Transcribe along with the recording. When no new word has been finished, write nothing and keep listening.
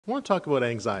I want to talk about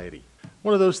anxiety.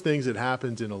 One of those things that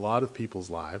happens in a lot of people's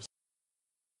lives.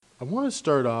 I want to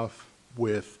start off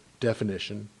with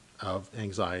definition of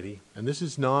anxiety. And this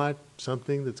is not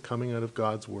something that's coming out of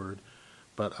God's Word,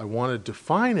 but I want to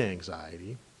define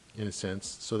anxiety in a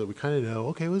sense so that we kind of know,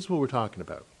 okay, this is what we're talking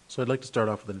about. So I'd like to start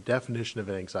off with a definition of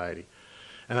anxiety.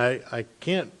 And I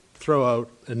can't throw out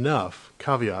enough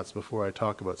caveats before I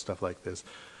talk about stuff like this.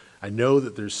 I know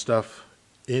that there's stuff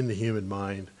in the human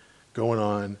mind going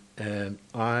on, and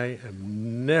I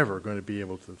am never going to be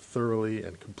able to thoroughly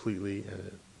and completely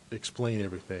explain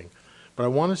everything. But I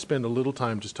want to spend a little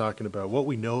time just talking about what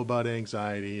we know about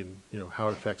anxiety and how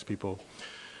it affects people,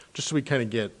 just so we kind of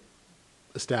get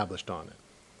established on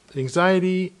it.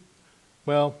 Anxiety,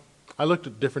 well, I looked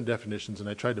at different definitions and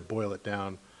I tried to boil it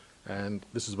down, and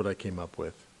this is what I came up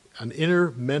with. An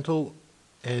inner mental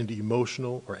and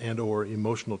emotional or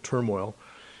emotional turmoil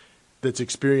that's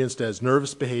experienced as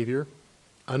nervous behavior,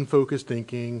 unfocused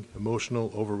thinking,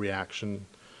 emotional overreaction.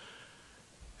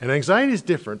 And anxiety is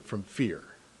different from fear.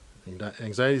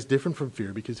 Anxiety is different from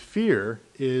fear because fear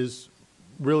is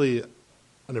really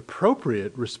an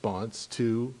appropriate response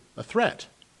to a threat.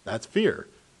 That's fear.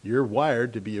 You're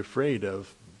wired to be afraid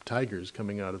of tigers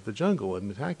coming out of the jungle and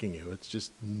attacking you. It's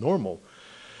just normal.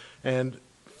 And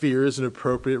fear is an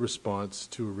appropriate response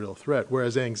to a real threat.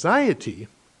 Whereas anxiety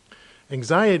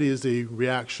is a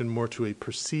reaction more to a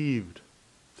perceived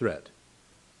threat.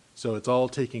 So it's all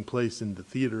taking place in the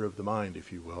theater of the mind,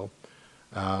 if you will.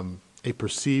 A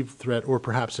perceived threat or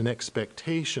perhaps an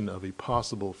expectation of a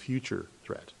possible future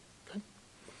threat. Okay?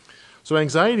 So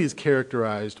anxiety is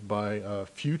characterized by a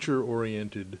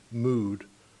future-oriented mood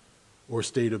or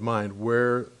state of mind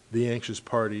where the anxious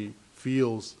party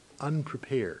feels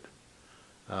unprepared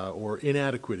or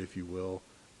inadequate, if you will,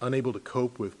 unable to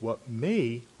cope with what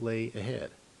may lay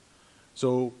ahead.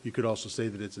 So you could also say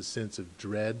that it's a sense of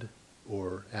dread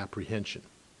or apprehension.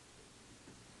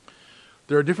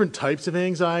 There are different types of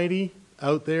anxiety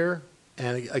out there,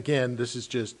 and again, this is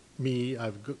just me.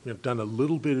 I've done a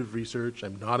little bit of research.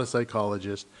 I'm not a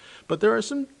psychologist, but there are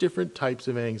some different types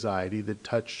of anxiety that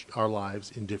touch our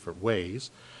lives in different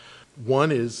ways.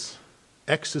 One is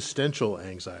existential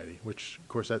anxiety, which, of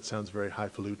course, that sounds very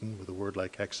highfalutin with a word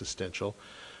like existential,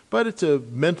 but it's a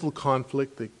mental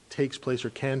conflict that takes place or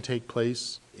can take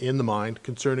place in the mind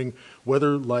concerning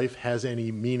whether life has any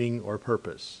meaning or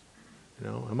purpose.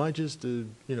 Am I just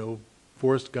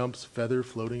Forrest Gump's feather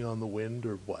floating on the wind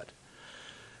or what?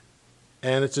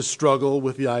 And it's a struggle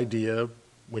with the idea,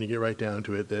 when you get right down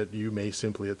to it, that you may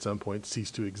simply at some point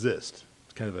cease to exist.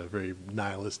 It's kind of a very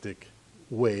nihilistic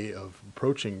way of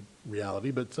approaching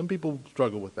reality, but some people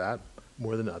struggle with that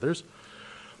more than others.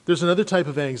 There's another type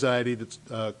of anxiety that's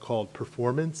called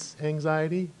performance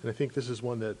anxiety, and I think this is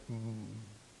one that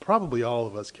probably all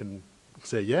of us can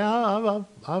say, yeah,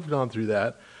 I've gone through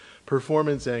that.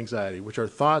 Performance anxiety, which are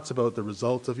thoughts about the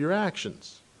results of your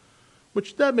actions,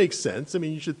 which that makes sense. I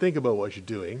mean, you should think about what you're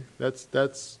doing.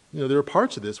 That's there are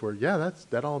parts of this where,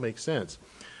 that all makes sense.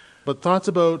 But thoughts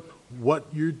about what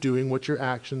you're doing, what your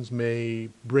actions may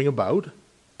bring about,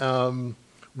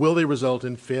 will they result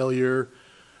in failure,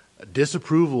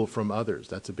 disapproval from others?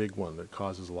 That's a big one that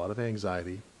causes a lot of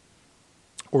anxiety.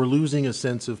 Or losing a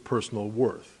sense of personal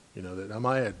worth. That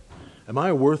am I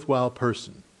a worthwhile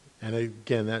person? And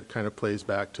again, that kind of plays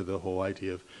back to the whole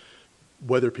idea of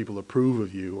whether people approve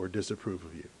of you or disapprove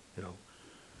of you.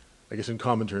 I guess in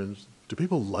common terms, do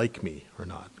people like me or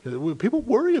not? Because people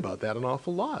worry about that an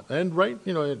awful lot. And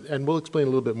and we'll explain a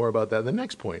little bit more about that in the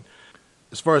next point.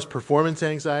 As far as performance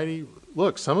anxiety,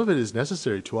 look, some of it is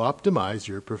necessary to optimize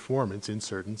your performance in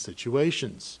certain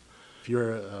situations. If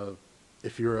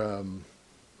you're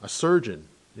a surgeon,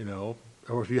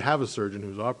 or if you have a surgeon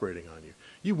who's operating on you,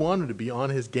 you want him to be on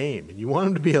his game, and you want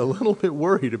him to be a little bit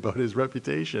worried about his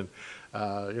reputation.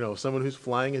 Someone who's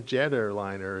flying a jet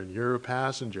airliner and you're a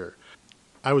passenger.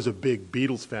 I was a big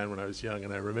Beatles fan when I was young,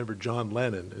 and I remember John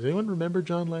Lennon. Does anyone remember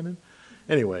John Lennon?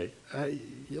 Anyway, a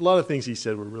lot of things he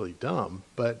said were really dumb,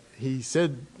 but he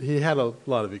said he had a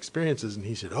lot of experiences, and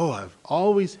he said, I've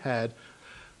always had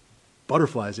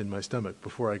butterflies in my stomach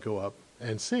before I go up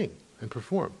and sing and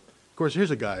perform. Of course,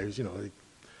 here's a guy who's,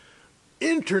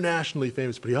 internationally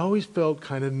famous, but he always felt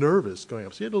kind of nervous going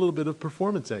up. So he had a little bit of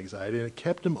performance anxiety, and it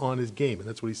kept him on his game, and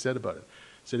that's what he said about it.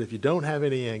 He said, if you don't have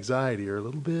any anxiety or a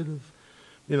little bit of,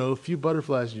 a few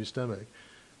butterflies in your stomach,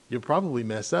 you'll probably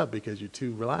mess up because you're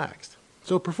too relaxed.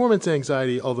 So performance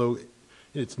anxiety, although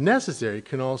it's necessary,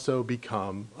 can also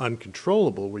become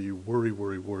uncontrollable, where you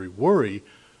worry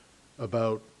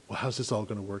about, well, how's this all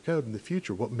going to work out in the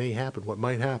future? What may happen? What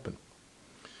might happen?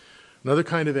 Another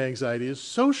kind of anxiety is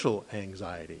social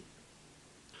anxiety.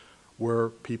 where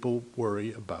people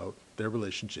worry about their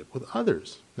relationship with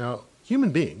others. Now,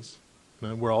 human beings,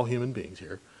 and we're all human beings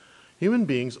here, human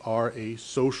beings are a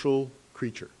social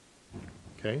creature.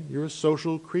 Okay? You're a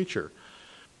social creature.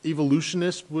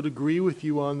 Evolutionists would agree with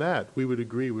you on that. We would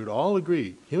agree. We would all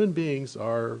agree. Human beings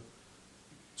are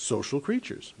social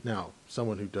creatures. Now,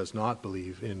 someone who does not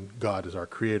believe in God as our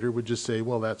creator would just say,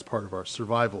 well, that's part of our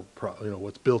survival,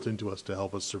 what's built into us to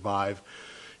help us survive.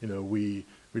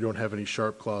 We don't have any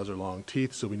sharp claws or long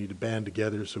teeth, so we need to band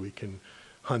together so we can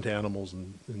hunt animals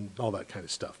and all that kind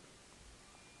of stuff.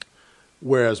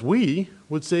 Whereas we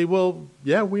would say, well,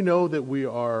 yeah, we know that we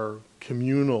are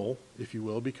communal, if you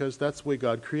will, because that's the way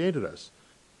God created us.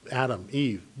 Adam,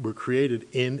 Eve were created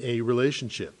in a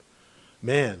relationship.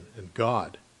 Man and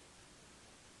God.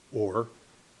 Or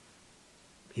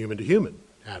human to human,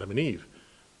 Adam and Eve.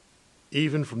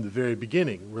 Even from the very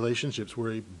beginning, relationships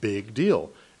were a big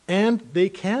deal. And they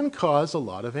can cause a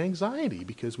lot of anxiety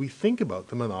because we think about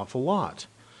them an awful lot.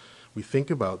 We think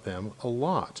about them a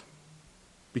lot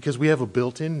because we have a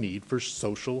built-in need for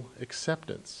social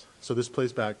acceptance. So this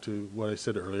plays back to what I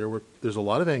said earlier, where there's a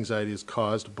lot of anxiety is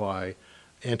caused by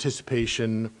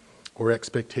anticipation or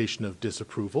expectation of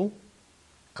disapproval,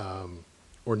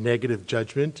 or negative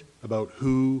judgment about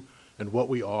who and what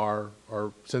we are,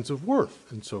 our sense of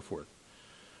worth, and so forth.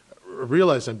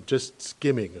 Realize I'm just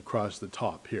skimming across the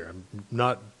top here. I'm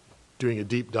not doing a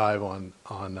deep dive on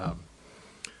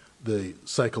the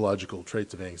psychological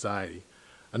traits of anxiety.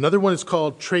 Another one is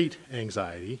called trait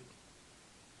anxiety.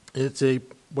 It's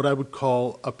what I would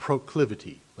call a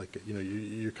proclivity. Like,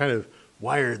 you're kind of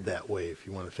wired that way if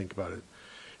you want to think about it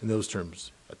in those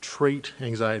terms. A trait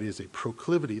anxiety is a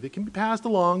proclivity that can be passed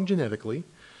along genetically,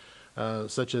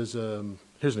 such as,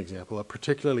 here's an example, a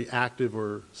particularly active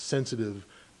or sensitive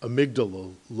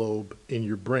amygdala lobe in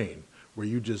your brain, where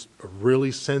you just are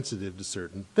really sensitive to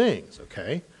certain things,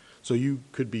 okay? So you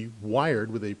could be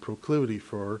wired with a proclivity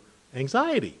for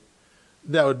anxiety.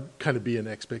 That would kind of be an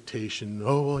expectation,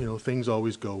 things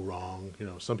always go wrong.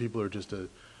 Some people are just a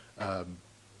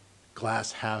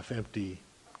glass half empty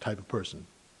type of person.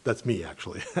 That's me,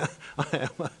 actually. I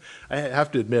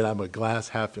have to admit I'm a glass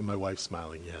half, and my wife's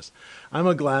smiling, yes. I'm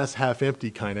a glass half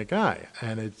empty kind of guy,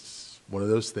 and it's one of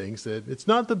those things that it's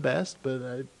not the best,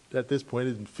 but at this point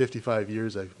in 55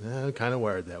 years, I'm kind of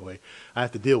wired that way. I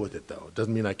have to deal with it, though. It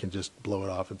doesn't mean I can just blow it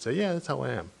off and say, yeah, that's how I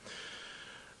am.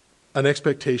 An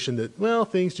expectation that,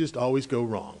 things just always go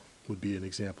wrong would be an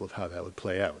example of how that would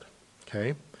play out,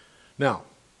 okay? Now,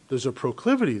 there's a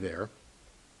proclivity there,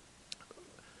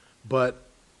 but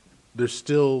they're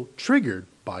still triggered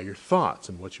by your thoughts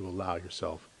and what you allow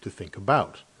yourself to think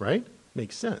about, right?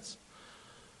 Makes sense.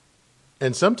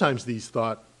 And sometimes these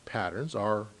thought patterns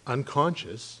are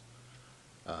unconscious.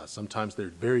 Sometimes they're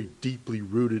very deeply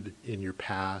rooted in your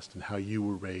past and how you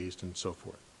were raised and so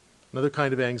forth. Another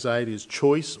kind of anxiety is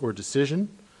choice or decision.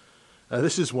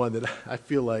 This is one that I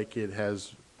feel like it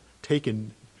has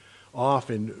taken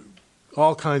off in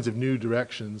all kinds of new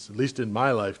directions, at least in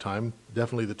my lifetime.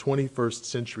 Definitely the 21st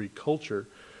century culture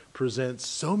presents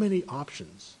so many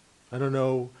options. I don't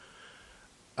know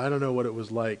what it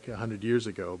was like 100 years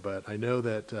ago, but I know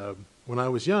that when I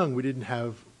was young, we didn't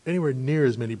have anywhere near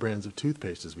as many brands of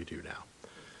toothpaste as we do now.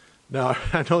 Now,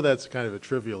 I know that's kind of a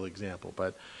trivial example,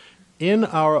 but in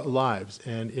our lives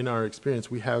and in our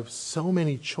experience, we have so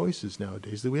many choices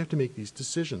nowadays that we have to make these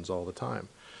decisions all the time.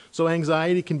 So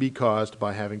anxiety can be caused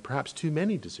by having perhaps too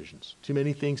many decisions, too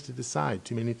many things to decide,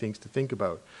 too many things to think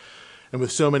about. And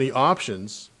with so many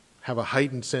options, have a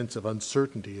heightened sense of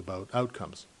uncertainty about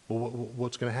outcomes. Well,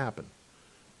 what's going to happen?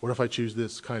 What if I choose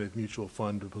this kind of mutual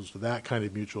fund opposed to that kind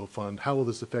of mutual fund? How will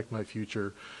this affect my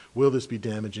future? Will this be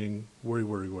damaging? Worry,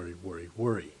 worry, worry, worry,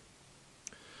 worry.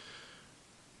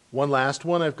 One last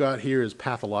one I've got here is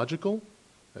pathological.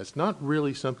 That's not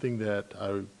really something that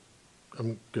I'm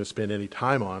going to spend any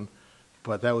time on,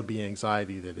 but that would be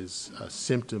anxiety that is a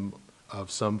symptom of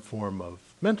some form of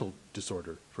mental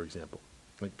disorder, for example.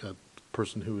 Like a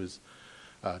person who is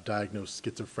diagnosed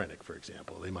schizophrenic, for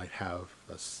example. They might have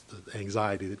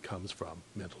anxiety that comes from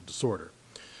mental disorder.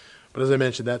 But as I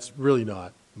mentioned, that's really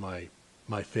not my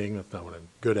thing. That's not what I'm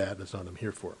good at. That's not what I'm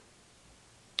here for.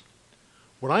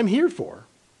 What I'm here for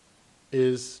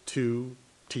is to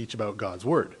teach about God's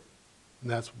Word.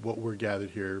 And that's what we're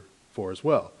gathered here for as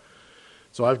well.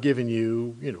 So I've given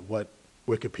you, what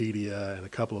Wikipedia and a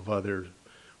couple of other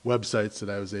websites that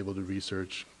I was able to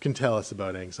research can tell us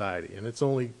about anxiety. And it's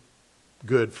only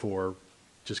good for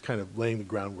just kind of laying the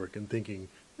groundwork and thinking,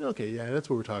 okay, yeah, that's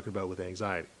what we're talking about with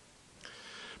anxiety.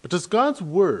 But does God's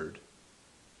Word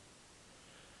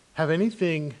have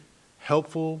anything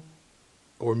helpful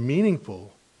or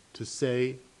meaningful to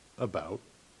say about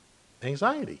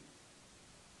anxiety?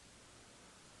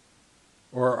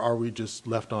 Or are we just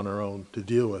left on our own to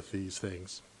deal with these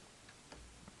things?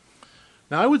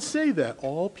 Now, I would say that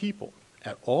all people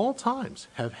at all times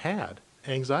have had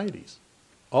anxieties.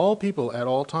 All people at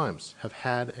all times have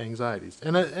had anxieties.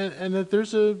 And that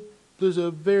there's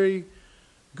a very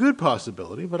good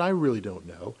possibility, but I really don't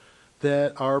know,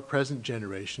 that our present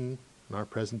generation and our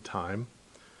present time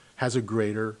has a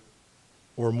greater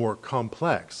or more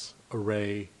complex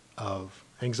array of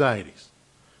anxieties.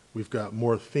 We've got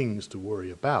more things to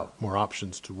worry about, more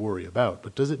options to worry about.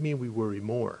 But does it mean we worry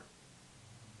more?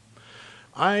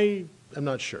 I am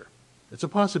not sure. It's a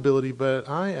possibility, but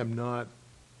I am not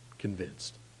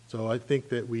convinced. So I think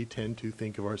that we tend to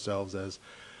think of ourselves as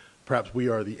perhaps we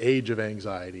are the age of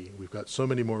anxiety. We've got so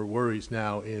many more worries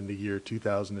now in the year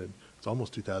 2000, it's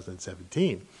almost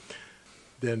 2017,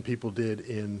 than people did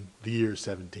in the year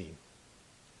 17.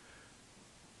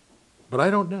 But I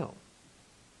don't know.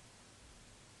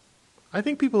 I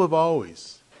think people have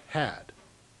always had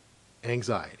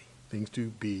anxiety, things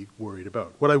to be worried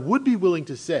about. What I would be willing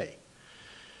to say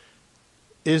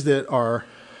is that our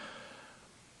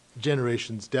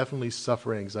generations definitely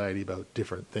suffer anxiety about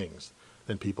different things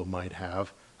than people might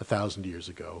have 1,000 years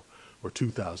ago or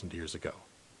 2,000 years ago.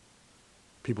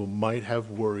 People might have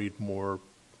worried more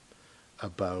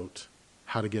about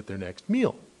how to get their next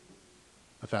meal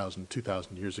 1,000,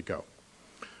 2,000 years ago.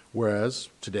 Whereas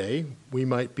today, we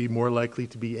might be more likely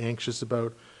to be anxious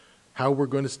about how we're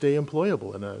going to stay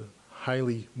employable in a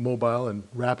highly mobile and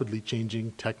rapidly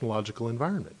changing technological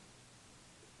environment.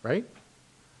 Right?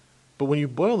 But when you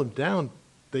boil them down,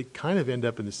 they kind of end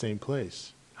up in the same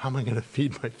place. How am I going to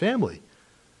feed my family?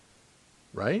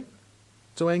 Right?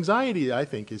 So anxiety, I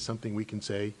think, is something we can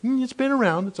say, it's been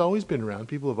around, it's always been around.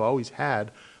 People have always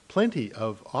had plenty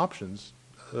of options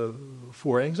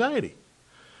for anxiety,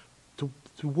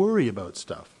 to worry about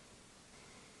stuff.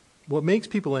 What makes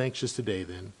people anxious today,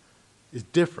 then, is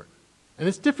different. And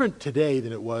it's different today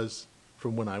than it was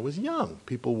from when I was young.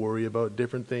 People worry about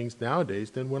different things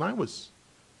nowadays than when I was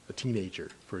a teenager,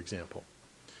 for example.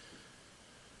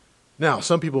 Now,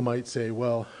 some people might say,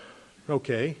 well,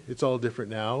 okay, it's all different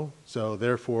now, so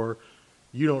therefore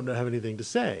you don't have anything to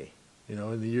say. You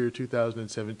know, in the year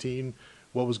 2017,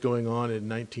 what was going on in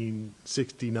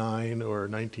 1969 or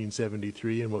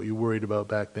 1973 and what you worried about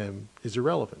back then is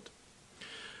irrelevant.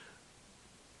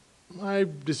 I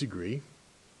disagree,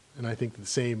 and I think the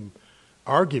same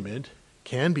argument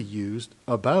can be used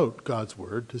about God's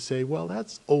Word to say, well,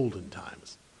 that's olden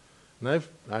times. And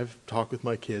I've talked with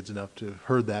my kids enough to have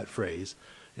heard that phrase,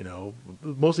 you know,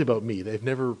 mostly about me. They've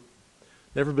never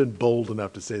been bold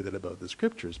enough to say that about the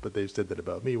Scriptures, but they've said that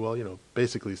about me. Well, you know,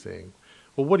 basically saying,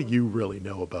 well, what do you really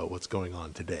know about what's going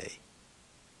on today?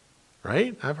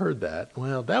 Right? I've heard that.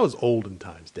 Well, that was olden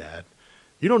times, Dad.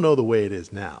 You don't know the way it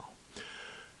is now.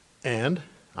 And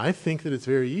I think that it's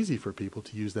very easy for people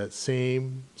to use that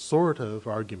same sort of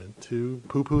argument to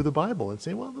poo-poo the Bible and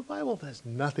say, well, the Bible has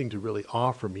nothing to really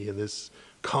offer me in this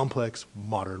complex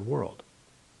modern world.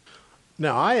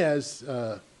 Now, I, as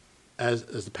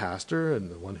the pastor and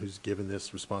the one who's given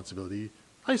this responsibility,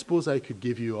 I suppose I could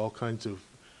give you all kinds of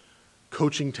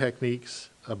coaching techniques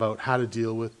about how to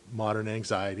deal with modern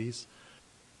anxieties.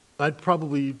 I'd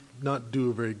probably not do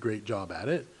a very great job at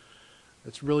it.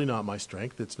 It's really not my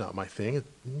strength. It's not my thing.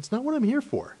 It's not what I'm here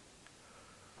for.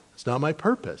 It's not my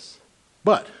purpose.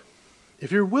 But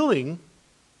if you're willing,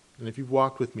 and if you've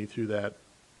walked with me through that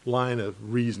line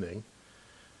of reasoning,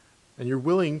 and you're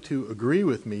willing to agree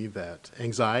with me that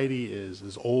anxiety is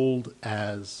as old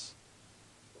as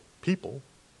people,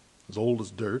 as old as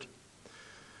dirt,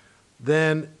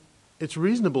 then it's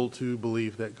reasonable to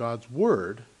believe that God's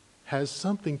Word has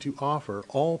something to offer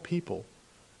all people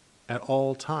at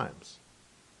all times,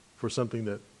 for something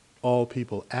that all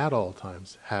people at all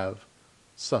times have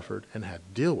suffered and had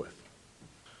to deal with.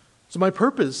 So my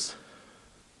purpose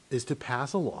is to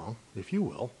pass along, if you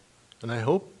will, and I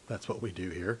hope that's what we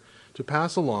do here, to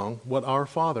pass along what our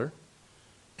Father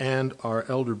and our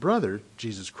elder brother,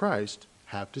 Jesus Christ,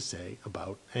 have to say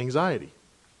about anxiety.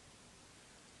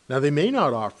 Now, they may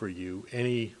not offer you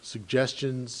any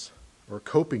suggestions or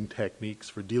coping techniques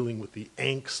for dealing with the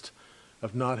angst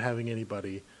of not having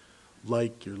anybody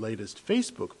like your latest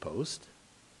Facebook post,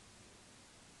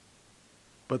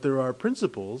 but there are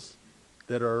principles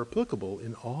that are applicable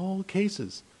in all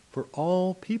cases for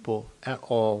all people at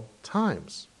all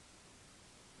times.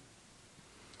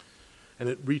 And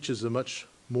it reaches a much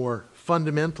more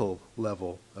fundamental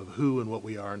level of who and what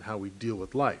we are and how we deal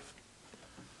with life.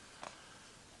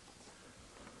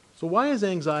 So why is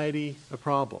anxiety a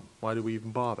problem? Why do we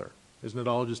even bother? Isn't it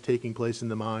all just taking place in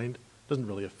the mind? Doesn't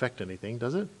really affect anything,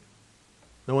 does it?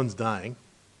 No one's dying.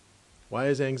 Why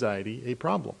is anxiety a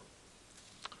problem?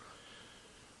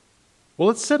 Well,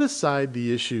 let's set aside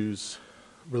the issues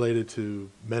related to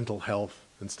mental health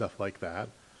and stuff like that,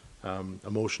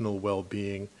 emotional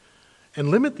well-being, and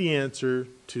limit the answer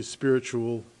to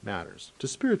spiritual matters,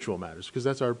 because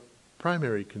that's our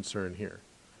primary concern here.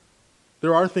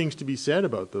 There are things to be said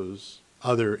about those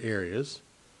other areas,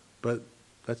 but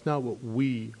that's not what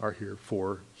we are here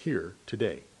for here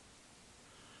today.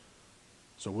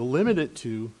 So we'll limit it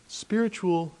to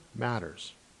spiritual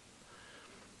matters.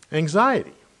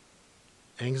 Anxiety.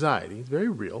 Anxiety is very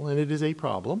real, and it is a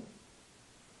problem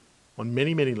on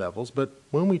many, many levels. But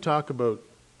when we talk about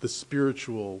the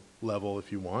spiritual level,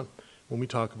 if you want, when we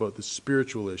talk about the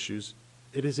spiritual issues,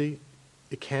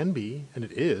 it can be, and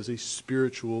it is, a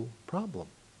spiritual problem.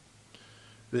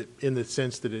 That in the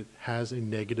sense that it has a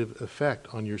negative effect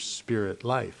on your spirit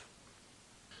life.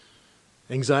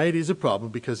 Anxiety is a problem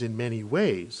because in many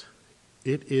ways,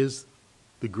 it is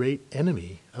the great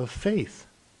enemy of faith.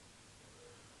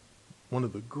 One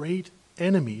of the great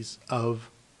enemies of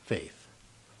faith.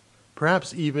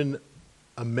 Perhaps even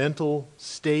a mental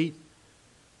state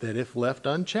that, if left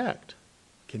unchecked,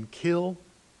 can kill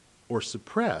or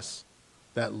suppress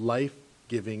that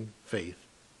life-giving faith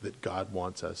that God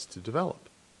wants us to develop.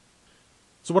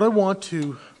 So what I want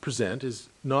to present is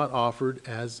not offered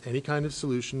as any kind of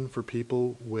solution for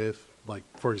people with, like,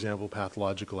 for example,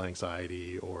 pathological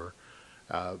anxiety or,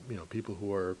 people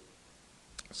who are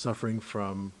suffering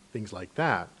from things like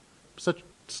that. Such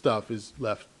stuff is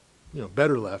left,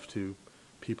 better left to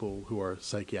people who are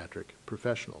psychiatric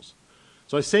professionals.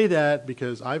 So I say that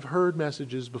because I've heard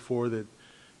messages before that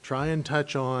try and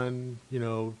touch on,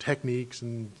 techniques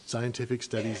and scientific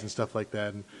studies and stuff like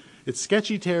that. And it's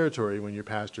sketchy territory when your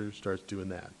pastor starts doing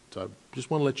that. So I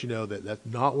just want to let you know that that's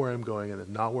not where I'm going and that's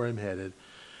not where I'm headed.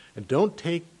 And don't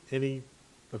take any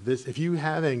of this. If you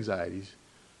have anxieties,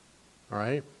 all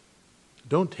right,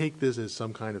 don't take this as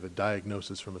some kind of a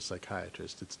diagnosis from a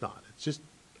psychiatrist. It's not. It's just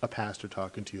a pastor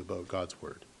talking to you about God's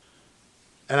Word.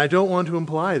 And I don't want to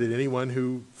imply that anyone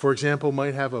who, for example,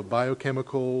 might have a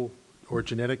biochemical or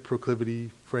genetic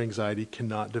proclivity for anxiety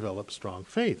cannot develop strong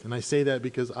faith. And I say that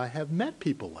because I have met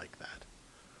people like that.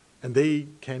 And they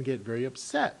can get very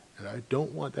upset. And I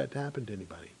don't want that to happen to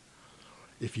anybody.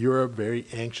 If you're a very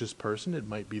anxious person, it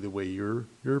might be the way you're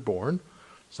born.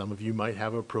 Some of you might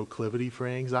have a proclivity for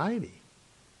anxiety.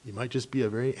 You might just be a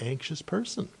very anxious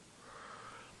person.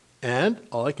 And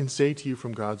all I can say to you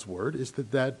from God's Word is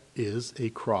that that is a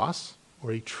cross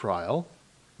or a trial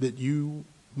that you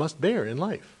must bear in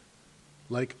life,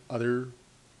 like other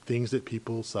things that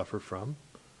people suffer from.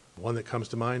 One that comes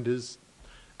to mind is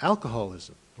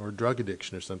alcoholism or drug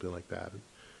addiction or something like that.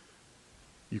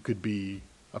 You could be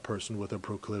a person with a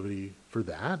proclivity for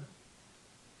that,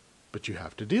 but you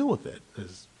have to deal with it,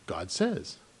 as God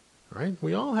says, right?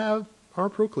 We all have our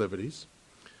proclivities,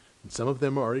 and some of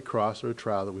them are a cross or a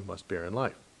trial that we must bear in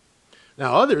life.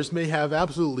 Now, others may have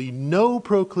absolutely no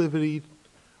proclivity,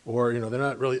 or, they're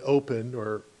not really open,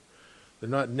 or they're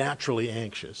not naturally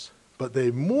anxious, but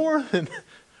they more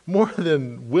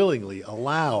than willingly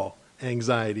allow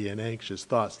anxiety and anxious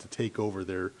thoughts to take over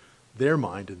their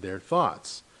mind and their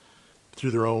thoughts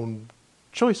through their own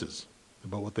choices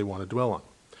about what they want to dwell on.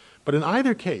 But in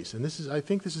either case, and I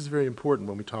think this is very important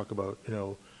when we talk about,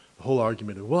 the whole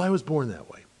argument of, well, I was born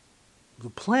that way. The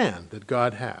plan that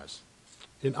God has,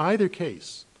 in either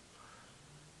case,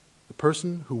 the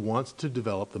person who wants to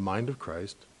develop the mind of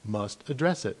Christ must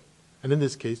address it. And in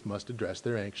this case, must address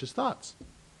their anxious thoughts.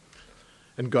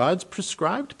 And God's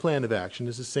prescribed plan of action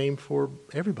is the same for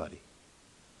everybody.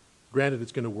 Granted,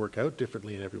 it's going to work out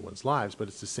differently in everyone's lives, but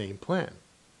it's the same plan.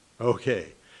 Okay,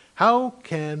 how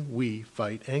can we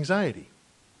fight anxiety?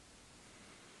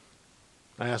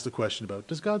 I asked the question about,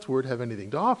 does God's Word have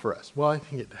anything to offer us? Well, I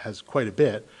think it has quite a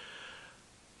bit.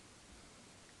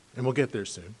 And we'll get there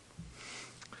soon.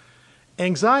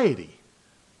 Anxiety.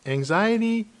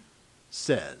 Anxiety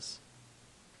says,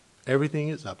 everything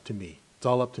is up to me. It's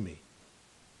all up to me.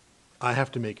 I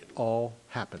have to make it all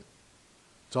happen.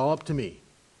 It's all up to me.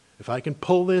 If I can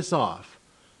pull this off,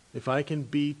 if I can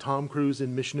be Tom Cruise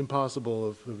in Mission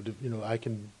Impossible, I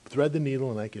can thread the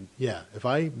needle and if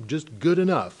I'm just good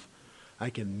enough, I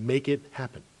can make it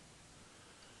happen.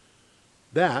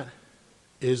 That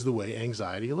is the way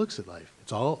anxiety looks at life.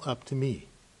 It's all up to me.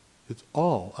 It's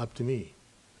all up to me.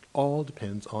 It all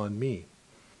depends on me.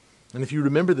 And if you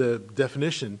remember the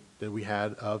definition that we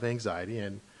had of anxiety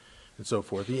and so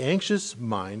forth, the anxious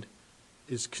mind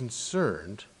is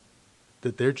concerned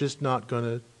that they're just not going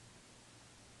to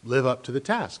live up to the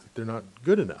task, that they're not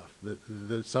good enough,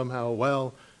 that somehow,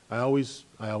 well, I always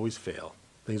fail.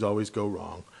 Things always go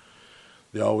wrong.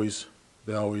 They always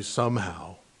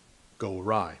somehow go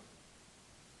awry.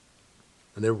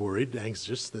 And they're worried,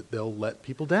 anxious that they'll let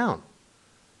people down.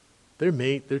 Their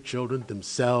mate, their children,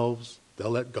 themselves,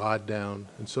 they'll let God down,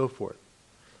 and so forth.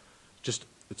 Just,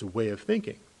 it's a way of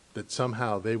thinking that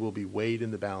somehow they will be weighed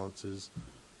in the balances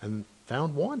and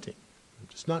found wanting,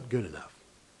 just not good enough.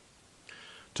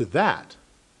 To that,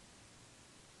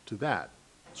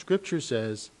 Scripture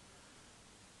says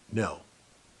no.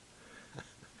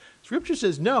 Scripture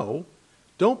says no,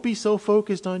 don't be so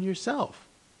focused on yourself.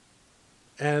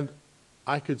 And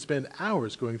I could spend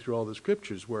hours going through all the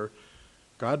scriptures where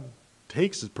God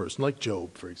takes a person like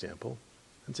Job, for example,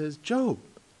 and says, Job,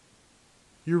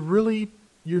 you're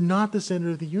not the center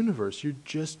of the universe. You're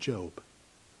just Job.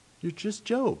 You're just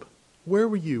Job. Where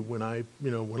were you when I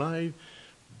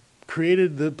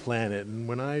created the planet and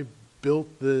when I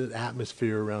built the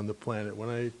atmosphere around the planet, when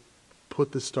I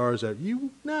put the stars out?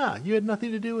 You had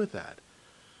nothing to do with that.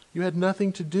 You had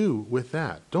nothing to do with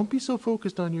that. Don't be so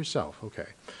focused on yourself. Okay.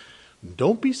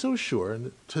 Don't be so sure,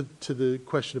 and to the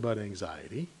question about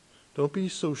anxiety, don't be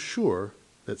so sure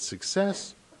that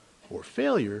success or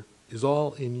failure is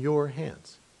all in your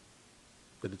hands,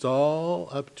 that it's all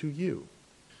up to you.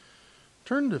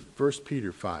 Turn to 1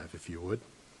 Peter 5, if you would,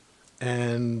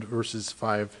 and verses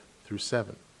 5 through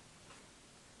 7.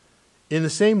 In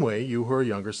the same way, you who are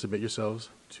younger, submit yourselves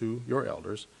to your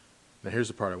elders. Now here's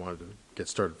the part I wanted to get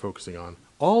started focusing on.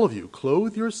 All of you,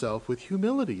 clothe yourself with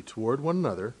humility toward one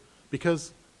another,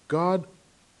 because God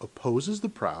opposes the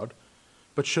proud,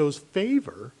 but shows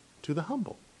favor to the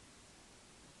humble.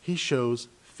 He shows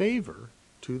favor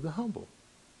to the humble.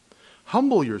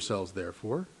 Humble yourselves,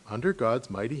 therefore, under God's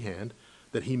mighty hand,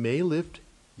 that he may lift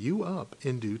you up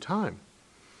in due time.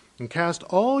 And cast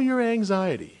all your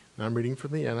anxiety, and I'm reading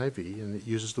from the NIV, and it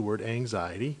uses the word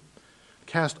anxiety.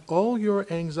 Cast all your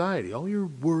anxiety, all your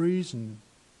worries and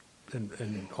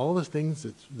all the things,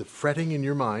 the fretting in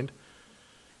your mind,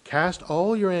 cast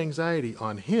all your anxiety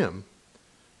on him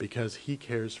because he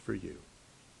cares for you.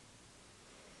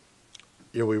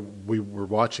 You know, we were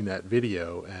watching that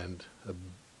video, and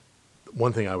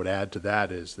one thing I would add to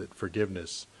that is that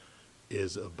forgiveness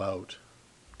is about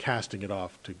casting it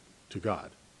off to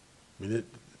God. I mean,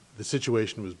 the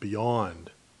situation was beyond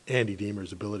Andy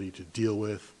Deemer's ability to deal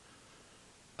with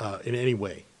in any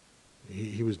way.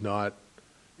 He was not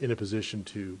in a position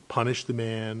to punish the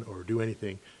man or do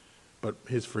anything, but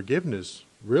his forgiveness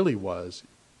really was,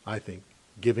 I think,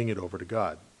 giving it over to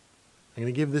God. I'm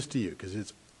going to give this to you because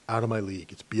it's out of my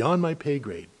league. It's beyond my pay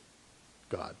grade,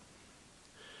 God.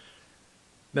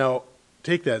 Now,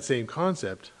 take that same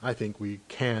concept. I think we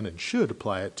can and should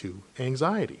apply it to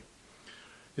anxiety.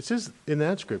 It says in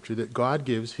that scripture that God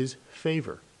gives his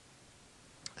favor.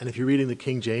 And if you're reading the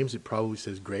King James, it probably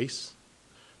says grace.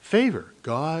 Favor.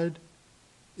 God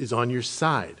is on your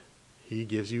side. He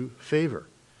gives you favor.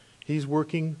 He's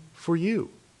working for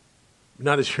you.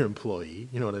 Not as your employee,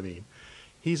 you know what I mean.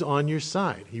 He's on your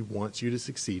side. He wants you to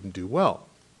succeed and do well.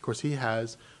 Of course, he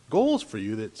has goals for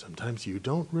you that sometimes you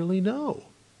don't really know.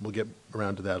 We'll get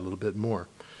around to that a little bit more.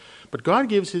 But God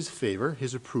gives his favor,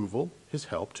 his approval, his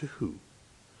help to who?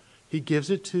 He gives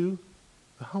it to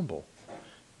the humble.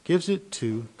 Gives it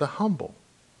to the humble.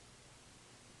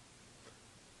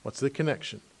 What's the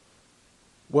connection?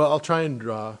 Well,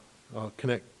 I'll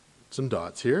connect some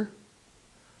dots here.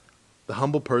 The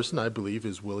humble person, I believe,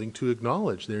 is willing to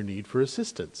acknowledge their need for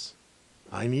assistance.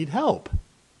 I need help.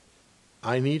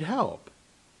 I need help.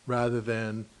 Rather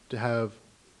than to have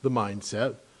the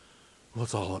mindset, well,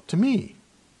 it's all up to me.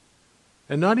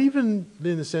 And not even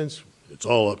in the sense, it's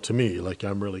all up to me, like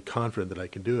I'm really confident that I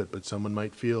can do it, but someone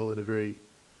might feel in a very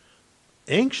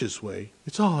anxious way,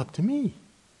 it's all up to me.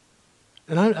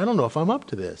 And I don't know if I'm up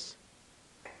to this.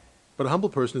 But a humble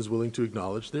person is willing to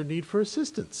acknowledge their need for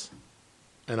assistance.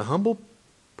 And a humble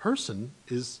person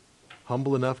is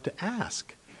humble enough to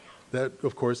ask. That,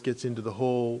 of course, gets into the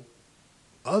whole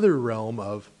other realm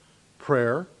of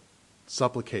prayer,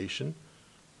 supplication,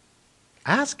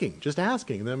 asking, just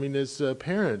asking. I mean, as a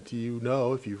parent, you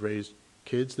know, if you've raised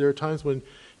kids, there are times when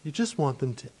you just want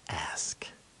them to ask.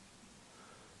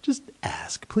 Just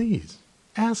ask, please.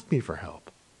 Ask me for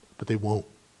help. But they won't.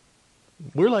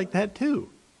 We're like that too.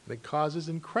 It causes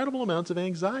incredible amounts of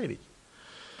anxiety.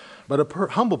 But a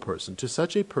humble person, to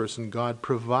such a person, God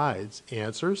provides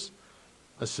answers,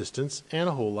 assistance, and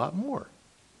a whole lot more.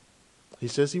 He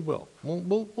says he will.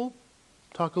 We'll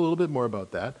talk a little bit more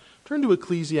about that. Turn to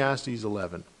Ecclesiastes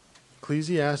 11.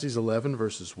 Ecclesiastes 11,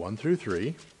 verses 1 through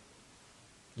 3.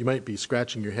 You might be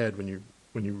scratching your head when you're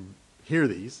when you hear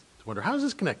these to wonder, how is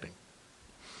this connecting?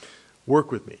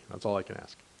 Work with me. That's all I can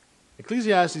ask.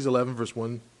 Ecclesiastes 11, verse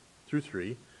 1 through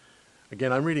 3.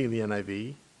 Again, I'm reading the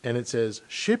NIV, and it says,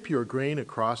 ship your grain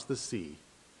across the sea,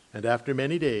 and after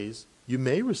many days you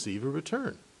may receive a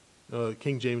return.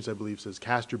 King James, I believe, says,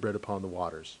 cast your bread upon the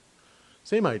waters.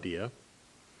 Same idea.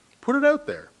 Put it out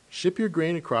there. Ship your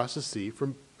grain across the sea.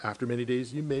 From after many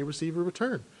days you may receive a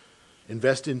return.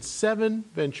 Invest in 7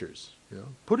 ventures.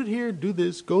 Put it here, do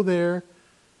this, go there.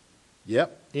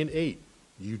 Yep, in 8.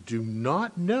 You do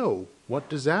not know what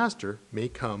disaster may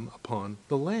come upon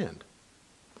the land.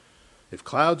 If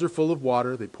clouds are full of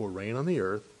water, they pour rain on the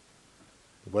earth.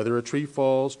 Whether a tree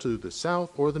falls to the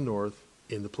south or the north,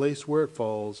 in the place where it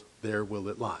falls, there will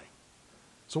it lie.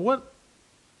 So what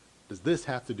does this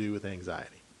have to do with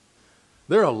anxiety?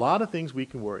 There are a lot of things we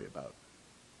can worry about.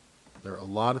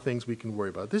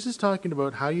 This is talking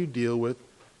about how you deal with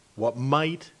what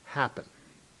might happen,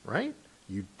 right?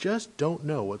 You just don't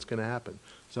know what's going to happen.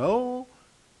 So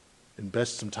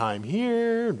invest some time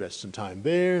here, invest some time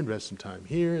there, invest some time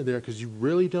here and there, because you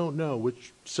really don't know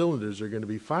which cylinders are going to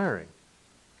be firing.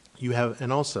 You have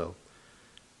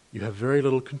very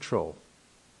little control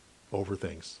over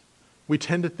things. We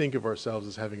tend to think of ourselves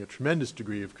as having a tremendous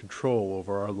degree of control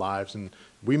over our lives, and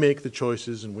we make the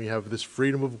choices, and we have this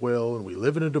freedom of will, and we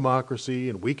live in a democracy,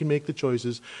 and we can make the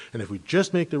choices, and if we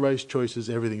just make the right choices,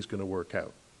 everything's going to work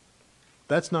out.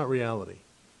 That's not reality.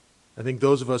 I think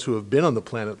those of us who have been on the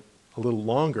planet a little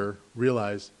longer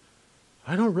realize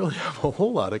I don't really have a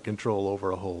whole lot of control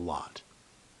over a whole lot.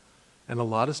 And a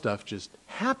lot of stuff just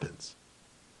happens.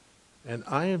 And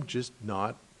I am just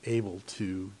not able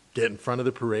to get in front of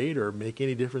the parade or make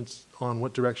any difference on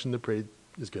what direction the parade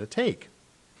is going to take.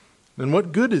 And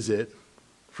what good is it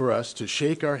for us to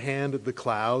shake our hand at the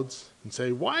clouds and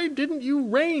say, why didn't you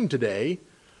rain today?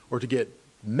 Or to get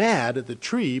mad at the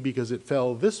tree because it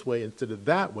fell this way instead of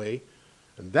that way,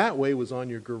 and that way was on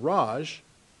your garage,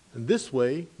 and this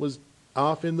way was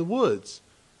off in the woods.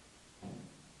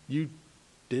 You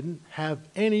didn't have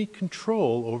any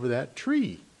control over that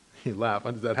tree. You laugh.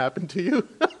 Does that happen to you?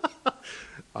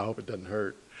 I hope it doesn't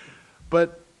hurt.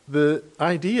 But the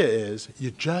idea is you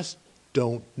just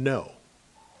don't know.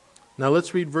 Now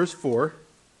let's read verse 4.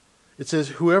 It says,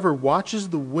 whoever watches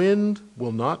the wind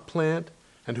will not plant,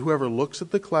 and whoever looks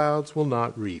at the clouds will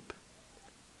not reap.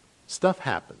 Stuff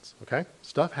happens, okay?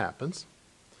 Stuff happens.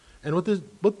 And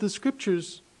what the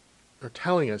scriptures are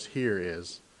telling us here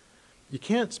is you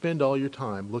can't spend all your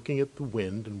time looking at the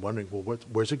wind and wondering, well,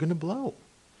 where's it going to blow?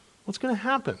 What's going to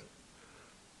happen?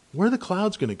 Where are the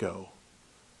clouds going to go?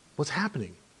 What's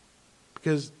happening?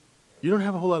 Because you don't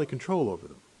have a whole lot of control over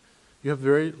them. You have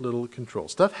very little control.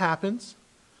 Stuff happens,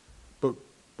 but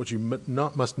what you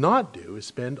must not do is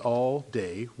spend all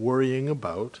day worrying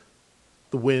about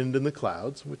the wind and the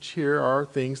clouds, which here are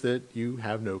things that you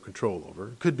have no control over.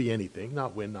 It could be anything,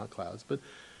 not wind, not clouds, but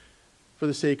for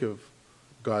the sake of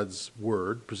God's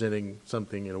word, presenting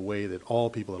something in a way that all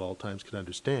people at all times can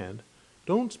understand,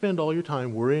 don't spend all your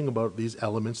time worrying about these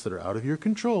elements that are out of your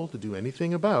control to do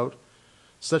anything about,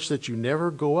 such that you never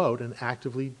go out and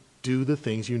actively do the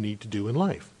things you need to do in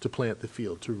life, to plant the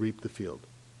field, to reap the field.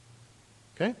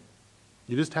 Okay?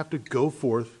 You just have to go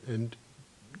forth and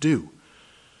do.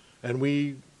 And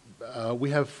we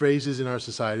have phrases in our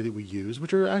society that we use,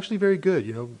 which are actually very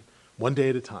good. One day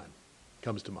at a time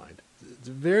comes to mind. It's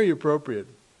very appropriate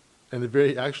and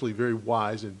actually very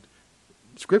wise, and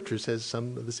Scripture says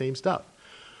some of the same stuff.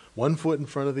 One foot in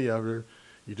front of the other,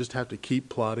 you just have to keep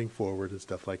plodding forward and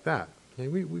stuff like that.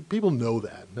 Okay? People know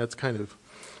that. That's kind of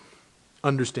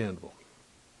understandable.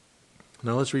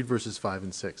 Now let's read verses 5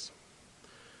 and 6.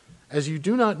 As you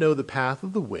do not know the path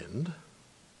of the wind,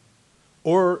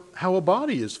 or how a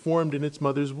body is formed in its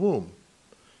mother's womb.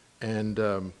 And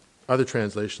other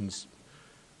translations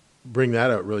bring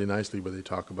that out really nicely, where they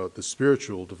talk about the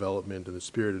spiritual development and the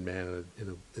spirit in man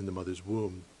in the mother's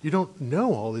womb. You don't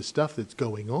know all this stuff that's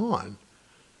going on,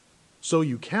 so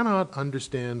you cannot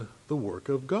understand the work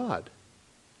of God,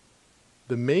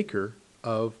 the maker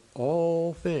of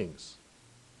all things.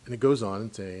 And it goes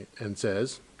on and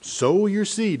says, sow your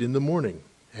seed in the morning,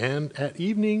 and at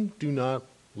evening do not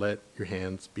let your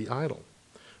hands be idle.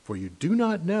 For you do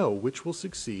not know which will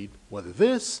succeed, whether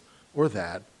this or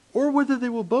that, or whether they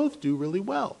will both do really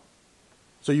well.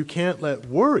 So you can't let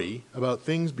worry about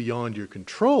things beyond your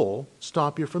control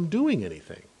stop you from doing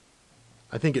anything.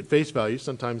 I think at face value,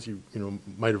 sometimes you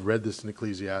might have read this in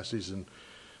Ecclesiastes and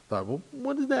thought, well,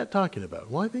 what is that talking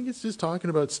about? Well, I think it's just talking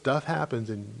about stuff happens,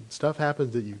 and stuff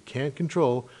happens that you can't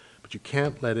control, but you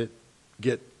can't let it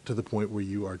get to the point where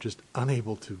you are just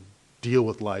unable to deal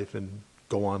with life and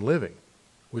go on living.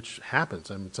 which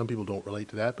happens. I mean, some people don't relate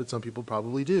to that, but some people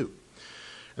probably do.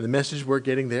 And the message we're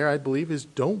getting there, I believe, is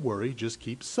don't worry, just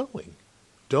keep sowing.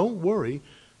 Don't worry,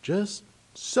 just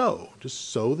sow. Just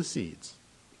sow the seeds.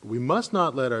 We must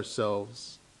not let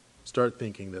ourselves start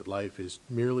thinking that life is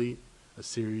merely a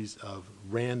series of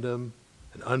random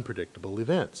and unpredictable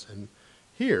events. And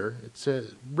here it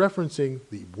says, referencing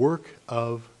the work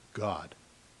of God.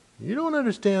 You don't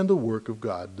understand the work of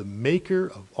God, the maker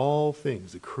of all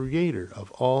things, the creator of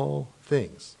all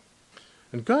things.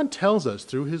 And God tells us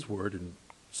through his word in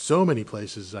so many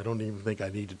places, I don't even think I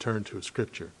need to turn to a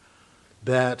scripture,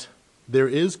 that there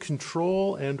is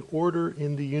control and order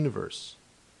in the universe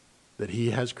that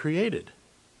he has created.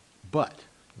 But,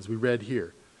 as we read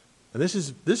here, and this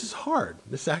is hard.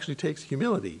 This actually takes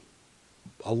humility.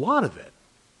 A lot of it,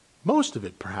 most of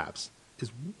it perhaps,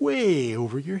 is way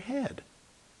over your head.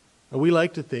 And we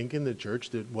like to think in the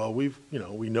church that, well, we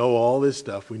know all this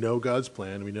stuff. We know God's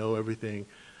plan. We know everything.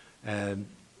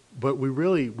 But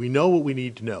we know what we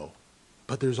need to know.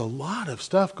 But there's a lot of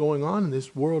stuff going on in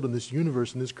this world, in this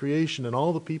universe, in this creation, and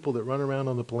all the people that run around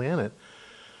on the planet.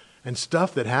 And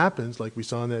stuff that happens, like we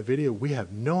saw in that video, we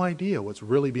have no idea what's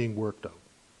really being worked on.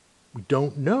 We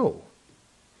don't know.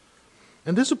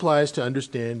 And this applies to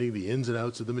understanding the ins and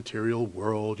outs of the material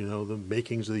world, the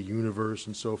makings of the universe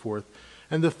and so forth,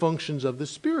 and the functions of the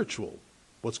spiritual,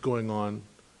 what's going on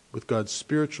with God's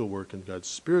spiritual work and God's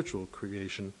spiritual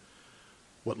creation,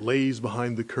 what lays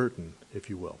behind the curtain, if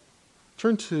you will.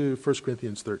 Turn to 1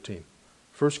 Corinthians 13.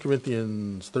 1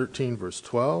 Corinthians 13, verse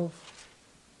 12.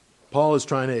 Paul is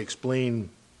trying to explain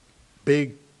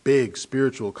big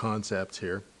spiritual concepts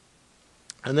here.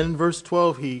 And then in verse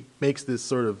 12, he makes this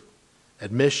sort of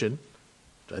admission,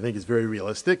 which I think is very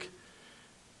realistic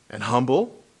and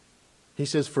humble. He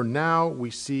says, for now we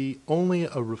see only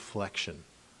a reflection.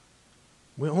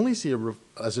 We only see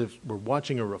as if we're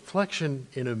watching a reflection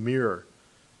in a mirror.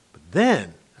 But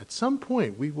then, at some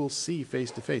point, we will see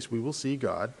face to face. We will see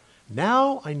God.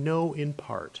 Now I know in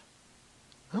part.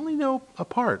 I only know a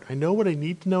part. I know what I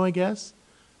need to know, I guess.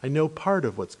 I know part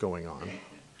of what's going on.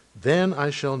 Then I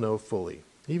shall know fully,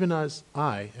 even as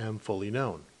I am fully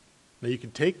known. Now you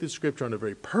can take this scripture on a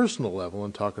very personal level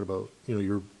and talk about,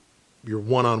 your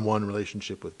one-on-one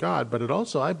relationship with God, but it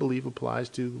also, I believe, applies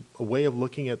to a way of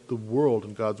looking at the world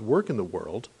and God's work in the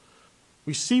world.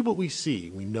 We see what we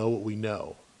see. We know what we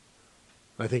know.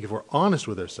 And I think if we're honest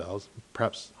with ourselves,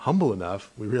 perhaps humble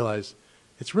enough, we realize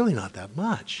it's really not that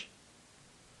much.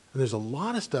 And there's a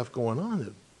lot of stuff going on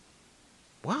that,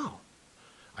 wow,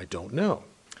 I don't know.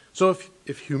 So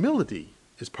if humility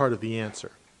is part of the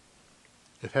answer,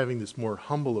 if having this more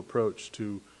humble approach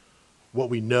to what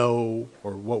we know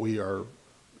or what we are,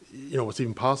 what's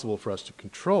even possible for us to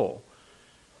control,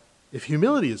 if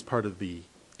humility is part of the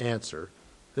answer,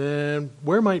 then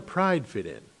where might pride fit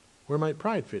in? Where might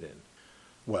pride fit in?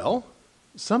 Well,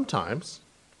 sometimes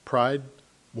pride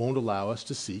won't allow us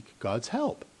to seek God's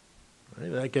help.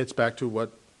 Right? That gets back to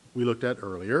what we looked at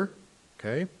earlier.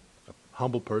 Okay, a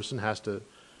humble person has to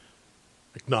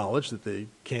acknowledge that they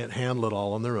can't handle it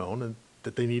all on their own and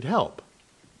that they need help.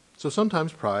 So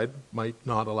sometimes pride might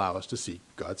not allow us to seek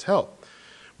God's help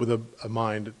with a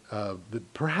mind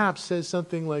that perhaps says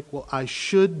something like, well, I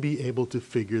should be able to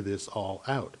figure this all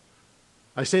out.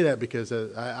 I say that because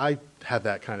I have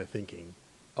that kind of thinking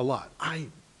a lot. I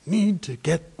need to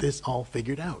get this all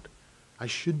figured out. I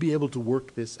should be able to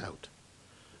work this out.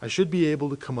 I should be able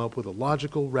to come up with a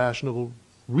logical, rational,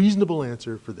 reasonable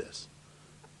answer for this.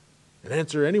 And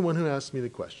answer anyone who asks me the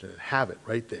question and have it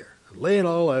right there. And lay it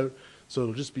all out so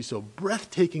it'll just be so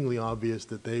breathtakingly obvious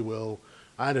that they will,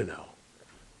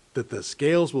 that the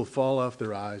scales will fall off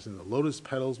their eyes and the lotus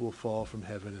petals will fall from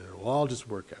heaven and it will all just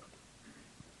work out.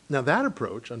 Now that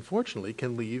approach, unfortunately,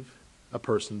 can leave a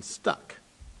person stuck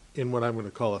in what I'm going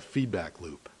to call a feedback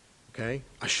loop. Okay?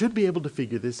 I should be able to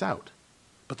figure this out.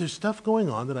 But there's stuff going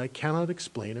on that I cannot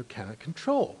explain or cannot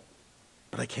control.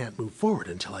 But I can't move forward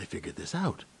until I figure this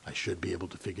out. I should be able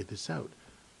to figure this out.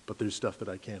 But there's stuff that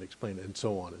I can't explain, and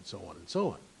so on and so on and so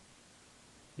on.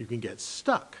 You can get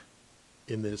stuck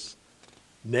in this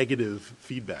negative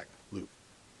feedback loop.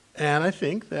 And I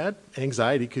think that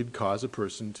anxiety could cause a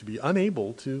person to be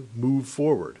unable to move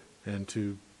forward and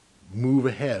to move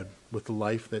ahead with the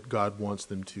life that God wants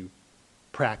them to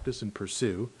practice and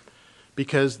pursue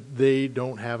because they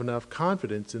don't have enough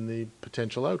confidence in the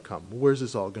potential outcome. Where's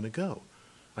this all going to go?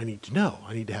 I need to know.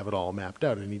 I need to have it all mapped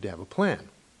out. I need to have a plan.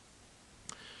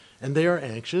 And they are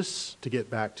anxious, to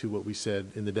get back to what we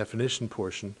said in the definition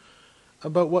portion,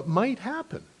 about what might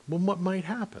happen. Well, what might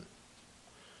happen?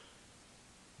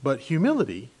 But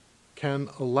humility can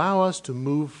allow us to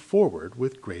move forward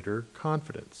with greater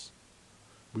confidence.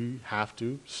 We have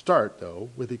to start, though,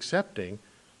 with accepting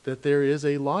that there is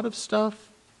a lot of stuff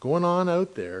going on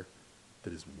out there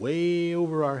that is way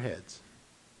over our heads.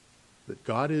 That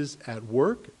God is at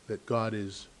work, that God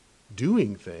is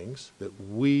doing things that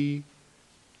we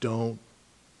don't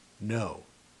know.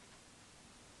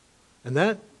 And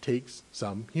that takes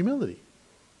some humility.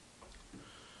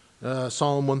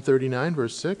 Psalm 139,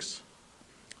 verse 6.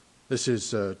 This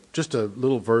is just a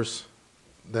little verse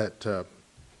that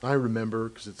I remember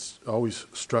because it's always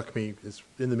struck me. It's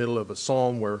in the middle of a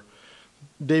psalm where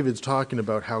David's talking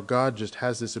about how God just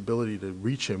has this ability to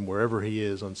reach him wherever he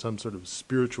is on some sort of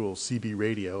spiritual CB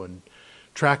radio and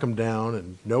track him down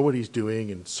and know what he's doing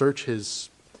and search his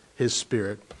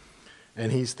spirit.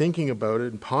 And he's thinking about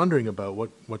it and pondering about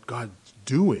what God's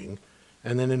doing.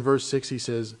 And then in verse 6 he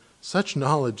says, "Such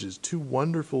knowledge is too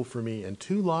wonderful for me and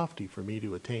too lofty for me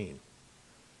to attain."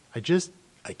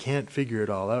 I can't figure it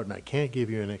all out, and I can't give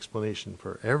you an explanation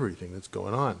for everything that's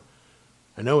going on.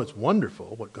 I know it's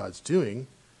wonderful what God's doing,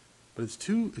 but it's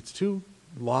too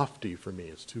lofty for me.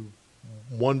 It's too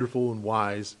wonderful and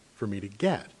wise for me to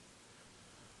get.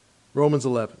 Romans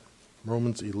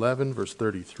 11, verse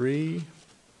 33.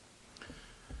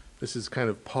 This is kind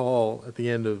of Paul at the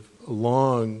end of a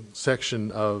long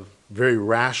section of very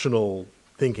rational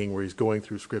thinking where he's going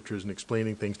through scriptures and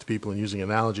explaining things to people and using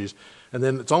analogies. And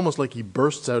then it's almost like he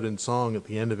bursts out in song at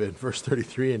the end of it, verse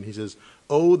 33, and he says,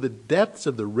 "Oh, the depths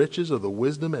of the riches of the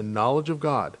wisdom and knowledge of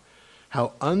God,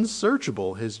 how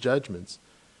unsearchable his judgments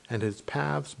and his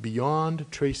paths beyond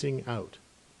tracing out."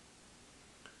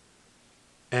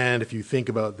 And if you think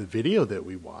about the video that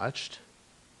we watched,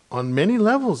 on many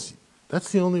levels,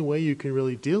 that's the only way you can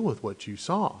really deal with what you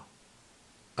saw.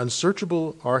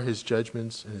 Unsearchable are his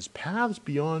judgments and his paths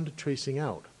beyond tracing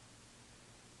out.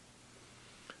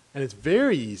 And it's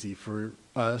very easy for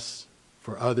us,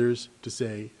 for others, to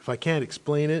say, if I can't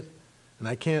explain it, and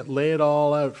I can't lay it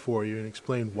all out for you and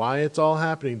explain why it's all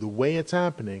happening the way it's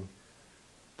happening,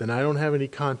 then I don't have any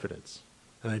confidence.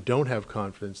 And I don't have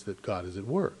confidence that God is at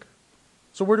work.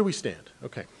 So where do we stand?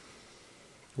 Okay.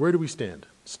 Where do we stand?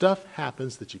 Stuff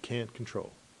happens that you can't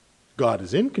control. God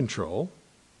is in control,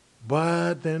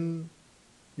 but then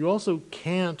you also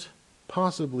can't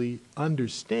possibly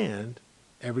understand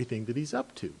everything that he's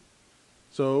up to.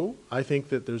 So I think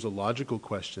that there's a logical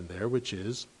question there, which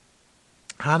is,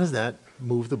 how does that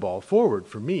move the ball forward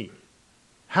for me?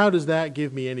 How does that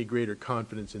give me any greater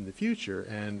confidence in the future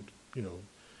and,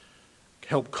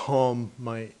 help calm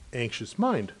my anxious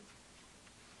mind?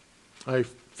 I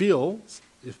feel,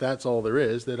 if that's all there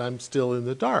is, that I'm still in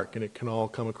the dark and it can all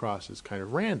come across as kind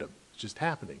of random. It's just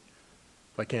happening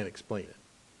if I can't explain it.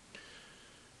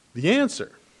 The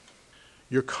answer,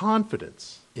 your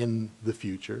confidence in the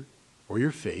future, or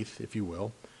your faith, if you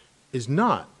will, is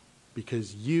not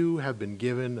because you have been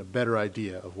given a better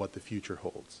idea of what the future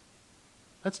holds.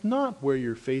 That's not where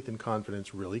your faith and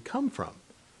confidence really come from.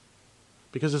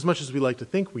 Because as much as we like to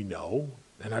think we know,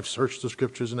 and I've searched the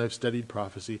scriptures and I've studied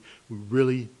prophecy, we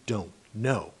really don't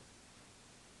know.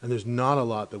 And there's not a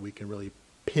lot that we can really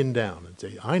pin down and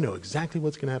say, I know exactly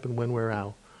what's going to happen when, where,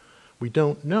 how. We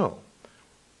don't know.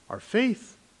 Our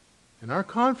faith and our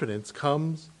confidence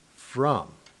comes from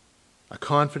a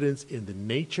confidence in the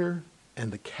nature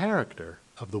and the character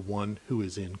of the one who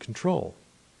is in control.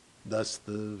 Thus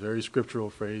the very scriptural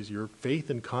phrase, your faith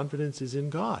and confidence is in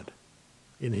God,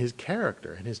 in his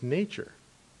character and his nature,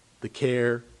 the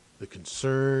care, the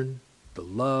concern, the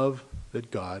love that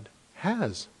God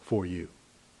has for you,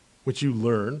 which you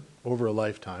learn over a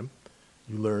lifetime.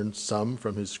 You learn some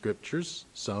from his scriptures,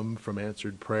 some from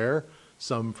answered prayer,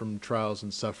 some from trials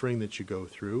and suffering that you go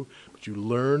through, but you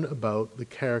learn about the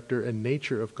character and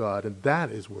nature of God, and that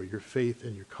is where your faith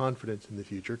and your confidence in the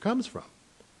future comes from.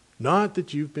 Not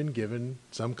that you've been given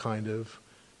some kind of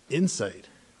insight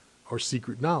or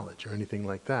secret knowledge or anything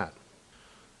like that.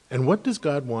 And what does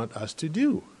God want us to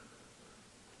do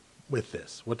with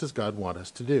this? What does God want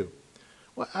us to do?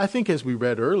 Well, I think as we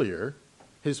read earlier,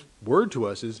 his word to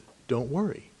us is, don't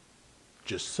worry.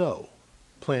 Just sow.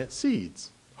 Plant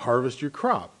seeds. Harvest your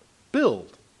crop.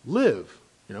 Build. Live.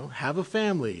 Have a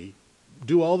family.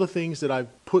 Do all the things that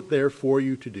I've put there for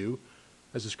you to do.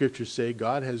 As the scriptures say,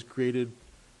 God has created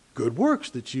good works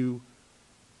that you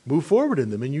move forward in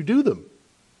them and you do them.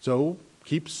 So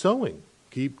keep sowing.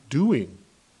 Keep doing.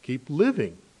 Keep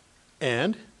living.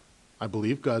 And I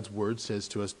believe God's word says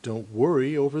to us, don't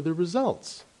worry over the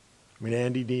results.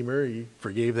 Andy Deemer, he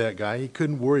forgave that guy. He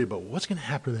couldn't worry about what's going to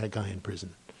happen to that guy in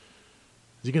prison.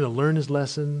 Is he going to learn his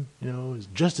lesson? Is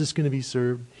justice going to be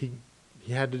served? He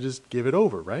had to just give it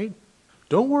over, right?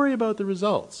 Don't worry about the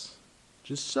results.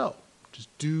 Just sow. Just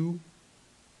do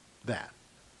that.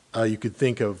 You could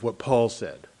think of what Paul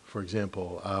said, for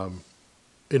example,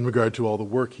 in regard to all the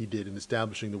work he did in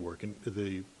establishing the work in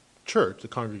the church, the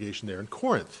congregation there in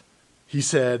Corinth. He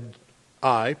said,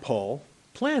 I, Paul,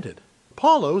 planted.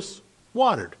 Apollos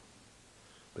watered.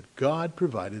 But God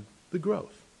provided the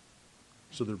growth.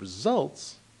 So the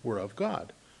results were of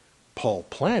God. Paul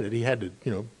planted. He had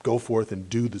to, go forth and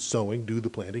do the sowing, do the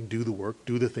planting, do the work,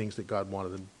 do the things that God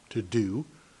wanted him to do.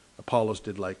 Apollos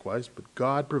did likewise, but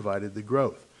God provided the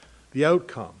growth. The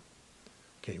outcome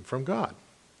came from God.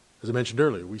 As I mentioned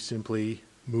earlier, we simply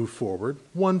move forward,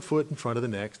 one foot in front of the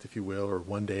next, if you will, or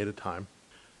one day at a time.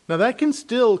 Now that can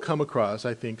still come across,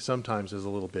 I think, sometimes as a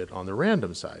little bit on the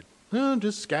random side.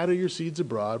 Just scatter your seeds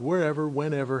abroad, wherever,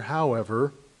 whenever,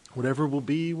 however. Whatever will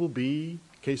be,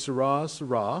 que sera,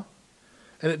 sera.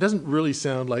 And it doesn't really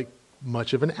sound like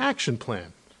much of an action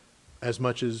plan, as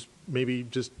much as maybe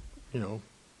just,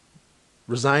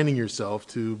 resigning yourself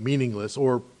to meaningless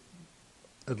or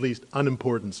at least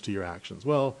unimportance to your actions.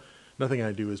 Well, nothing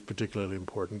I do is particularly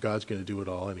important. God's going to do it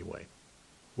all anyway.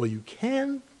 Well, you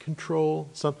can control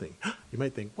something. You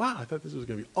might think, wow, I thought this was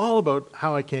going to be all about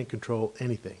how I can't control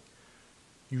anything.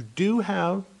 You do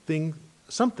have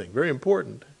something very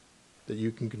important that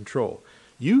you can control.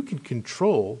 You can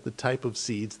control the type of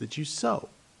seeds that you sow.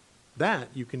 That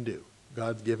you can do.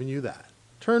 God's given you that.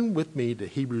 Turn with me to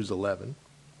Hebrews 11,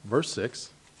 verse 6.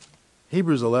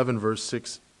 Hebrews 11, verse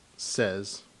 6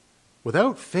 says,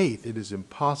 without faith it is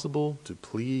impossible to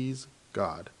please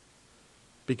God,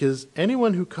 because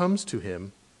anyone who comes to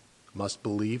him must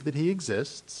believe that he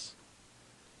exists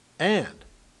and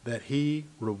that he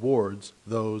rewards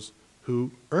those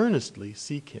who earnestly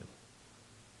seek him.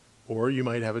 Or you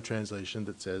might have a translation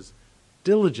that says,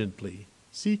 diligently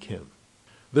seek him.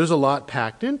 There's a lot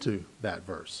packed into that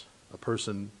verse. A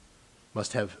person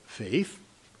must have faith.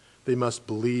 They must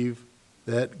believe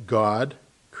that God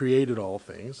created all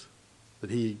things, that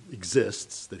he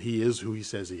exists, that he is who he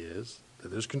says he is, that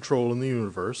there's control in the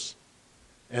universe,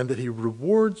 and that he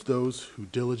rewards those who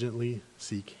diligently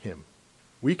seek him.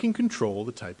 We can control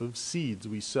the type of seeds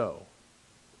we sow.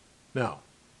 Now,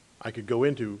 I could go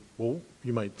into, well,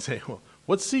 you might say, well,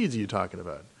 what seeds are you talking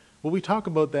about? Well, we talk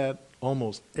about that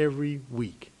almost every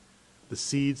week. The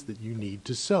seeds that you need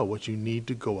to sow, what you need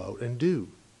to go out and do.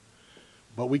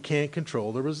 But we can't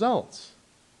control the results.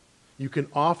 You can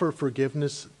offer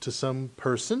forgiveness to some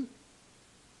person.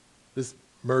 This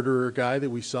murderer guy that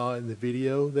we saw in the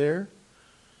video there.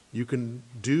 You can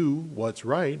do what's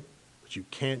right, but you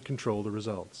can't control the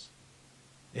results.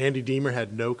 Andy Deemer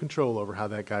had no control over how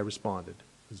that guy responded.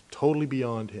 It was totally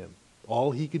beyond him.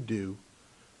 All he could do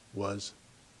was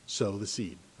sow the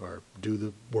seed or do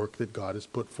the work that God has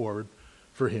put forward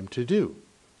for him to do.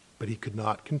 But he could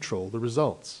not control the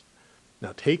results.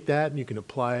 Now take that and you can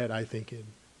apply it, I think, in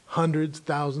hundreds,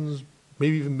 thousands,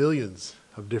 maybe even millions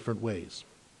of different ways.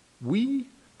 We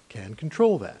can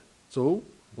control that. So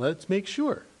let's make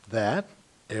sure that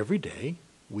every day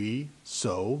we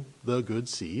sow the good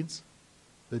seeds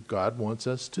that God wants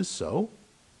us to sow.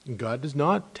 And God does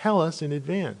not tell us in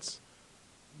advance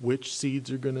which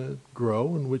seeds are going to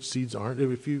grow and which seeds aren't.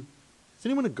 Is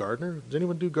anyone a gardener? Does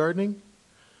anyone do gardening?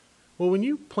 Well, when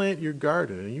you plant your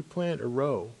garden and you plant a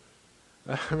row,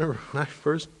 I remember when I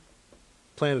first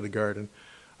planted a garden,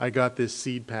 I got this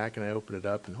seed pack and I opened it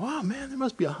up and, oh man, there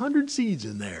must be 100 seeds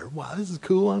in there. Wow, this is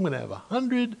cool. I'm going to have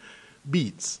 100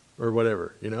 beets or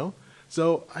whatever,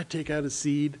 So I take out a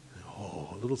seed,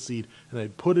 a little seed, and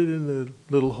I'd put it in the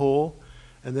little hole,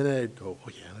 and then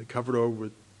I'd cover it over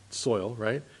with soil,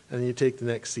 right? And then you take the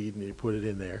next seed and you put it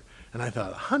in there. And I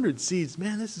thought, 100 seeds,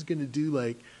 man, this is going to do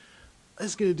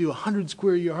 100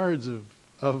 square yards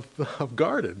of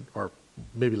garden, or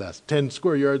maybe less, 10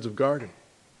 square yards of garden.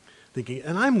 Thinking,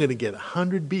 and I'm going to get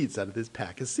 100 beets out of this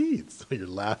pack of seeds. So you're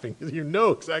laughing. You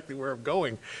know exactly where I'm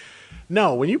going.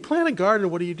 No, when you plant a garden,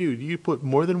 what do? You put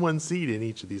more than one seed in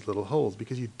each of these little holes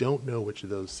because you don't know which of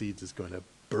those seeds is going to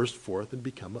burst forth and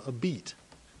become a beet.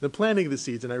 The planting of the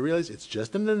seeds, and I realize it's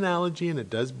just an analogy and it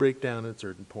does break down at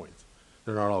certain points.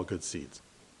 They're not all good seeds.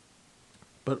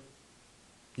 But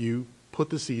you put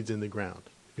the seeds in the ground.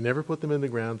 If you never put them in the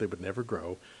ground, they would never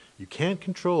grow. You can't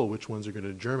control which ones are going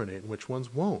to germinate and which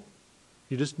ones won't.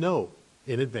 You just know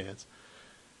in advance,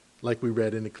 like we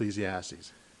read in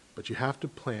Ecclesiastes. But you have to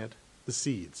plant the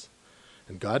seeds.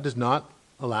 And God does not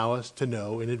allow us to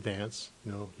know in advance.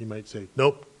 He might say,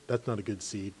 nope, that's not a good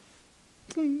seed.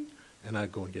 And I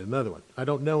go and get another one. I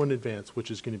don't know in advance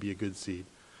which is going to be a good seed.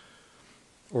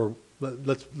 Or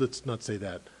let's not say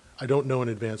that. I don't know in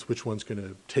advance which one's going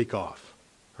to take off.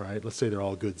 All right, let's say they're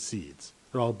all good seeds.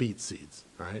 They're all beet seeds,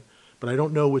 all right? But I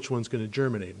don't know which one's going to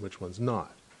germinate and which one's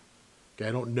not. Okay,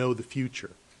 I don't know the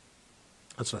future.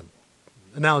 That's what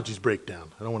analogies break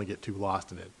down. I don't want to get too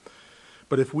lost in it.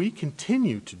 But if we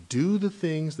continue to do the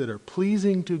things that are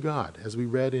pleasing to God, as we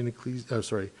read in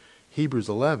Hebrews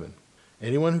 11,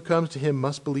 anyone who comes to him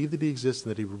must believe that he exists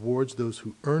and that he rewards those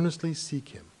who earnestly seek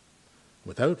him.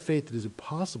 Without faith, it is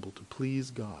impossible to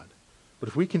please God. But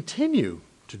if we continue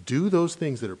to do those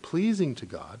things that are pleasing to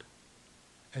God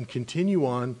and continue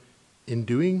on in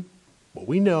doing what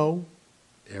we know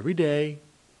every day,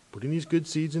 putting these good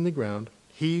seeds in the ground,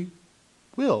 he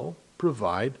will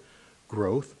provide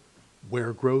growth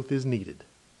where growth is needed.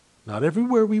 Not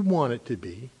everywhere we want it to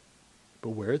be, but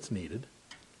where it's needed.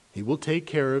 He will take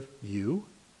care of you.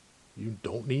 You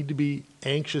don't need to be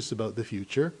anxious about the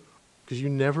future because you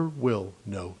never will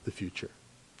know the future.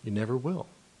 You never will.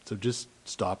 So just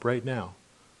stop right now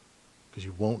because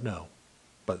you won't know.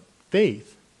 But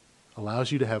faith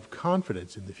allows you to have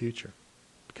confidence in the future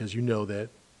because you know that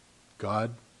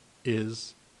God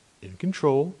is in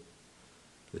control,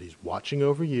 that he's watching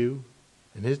over you,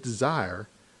 and his desire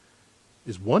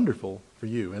is wonderful for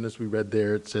you. And as we read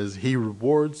there, it says he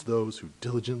rewards those who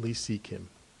diligently seek him,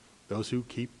 those who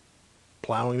keep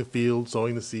plowing the field,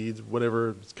 sowing the seeds,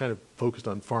 whatever. It's kind of focused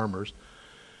on farmers.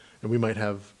 And we might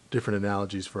have different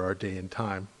analogies for our day and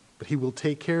time. But he will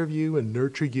take care of you and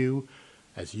nurture you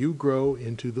as you grow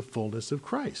into the fullness of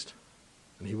Christ.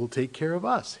 And he will take care of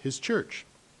us, his church.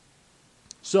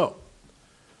 So,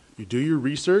 you do your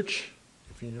research.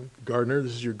 If you're a gardener,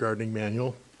 this is your gardening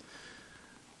manual.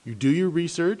 You do your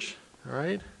research, all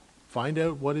right? Find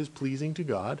out what is pleasing to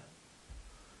God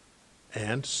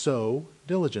and sow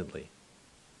diligently.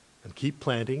 And keep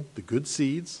planting the good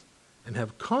seeds and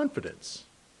have confidence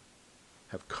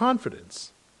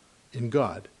in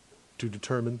God to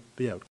determine the outcome.